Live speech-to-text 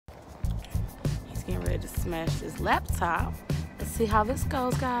He's getting ready to smash this laptop. Let's see how this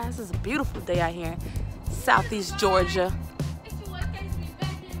goes, guys. It's a beautiful day out here in Southeast Georgia.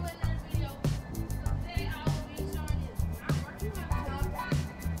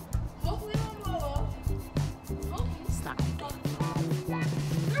 It's not gonna do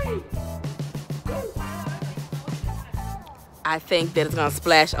it. I think that it's gonna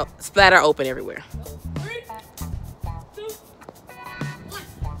splatter open everywhere.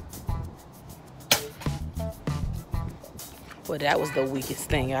 Well, that was the weakest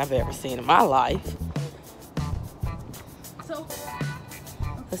thing I've ever seen in my life. So,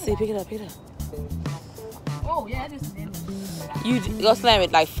 let's see, pick it up, pick it up. Oh, yeah, it is. You go slam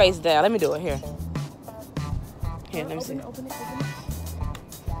it like face down. Let me do it here. Here, let me see. Open it.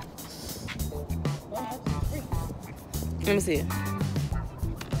 Let me see it.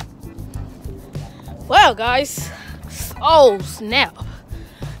 Well, guys. Oh, snap.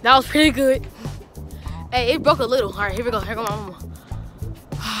 That was pretty good. Hey, it broke a little. All right, here we go. Here go my mama.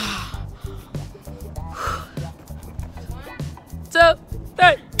 2,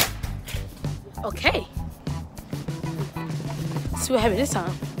 3. Okay. Let's see what happened this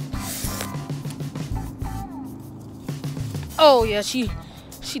time. Oh yeah, she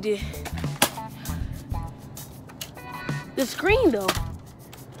did. The screen though.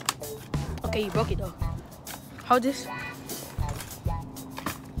 Okay, you broke it though. Hold this.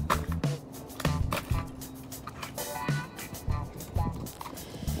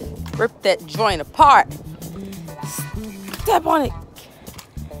 Rip that joint apart. Step on it.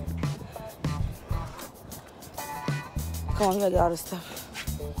 Come on, you gotta get all this stuff.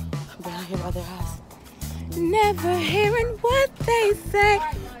 I'm down here by their house. Never hearing what they say.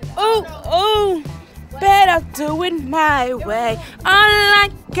 Oh, better do it my way. All I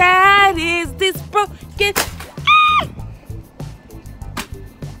got is this broken. Ah!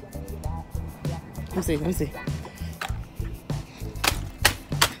 Let me see.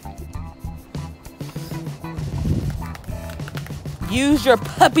 Use your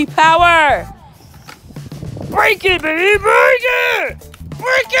puppy power. Break it, baby, break it!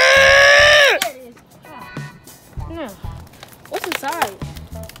 Break it! There it is. Yeah. What's inside?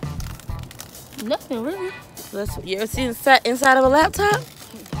 Nothing really. You ever see inside of a laptop?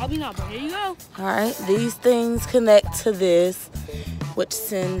 Probably not, but here you go. All right, these things connect to this, which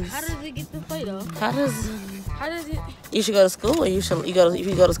sends. How does it get to play though? How does it? You should go to school, and if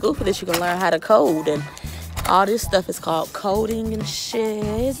you go to school for this, you can learn how to code, and all this stuff is called coding and shit,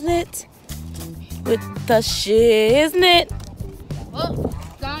 isn't it? With the shit, isn't it? Well,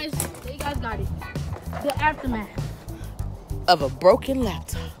 guys, you guys got it. The aftermath of a broken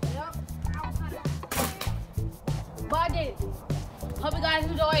laptop. Yep. But I did it. Hope you guys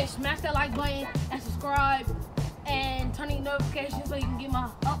enjoy. Smash that like button and subscribe and turn on notifications so you can get my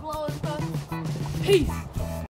upload and stuff. Peace.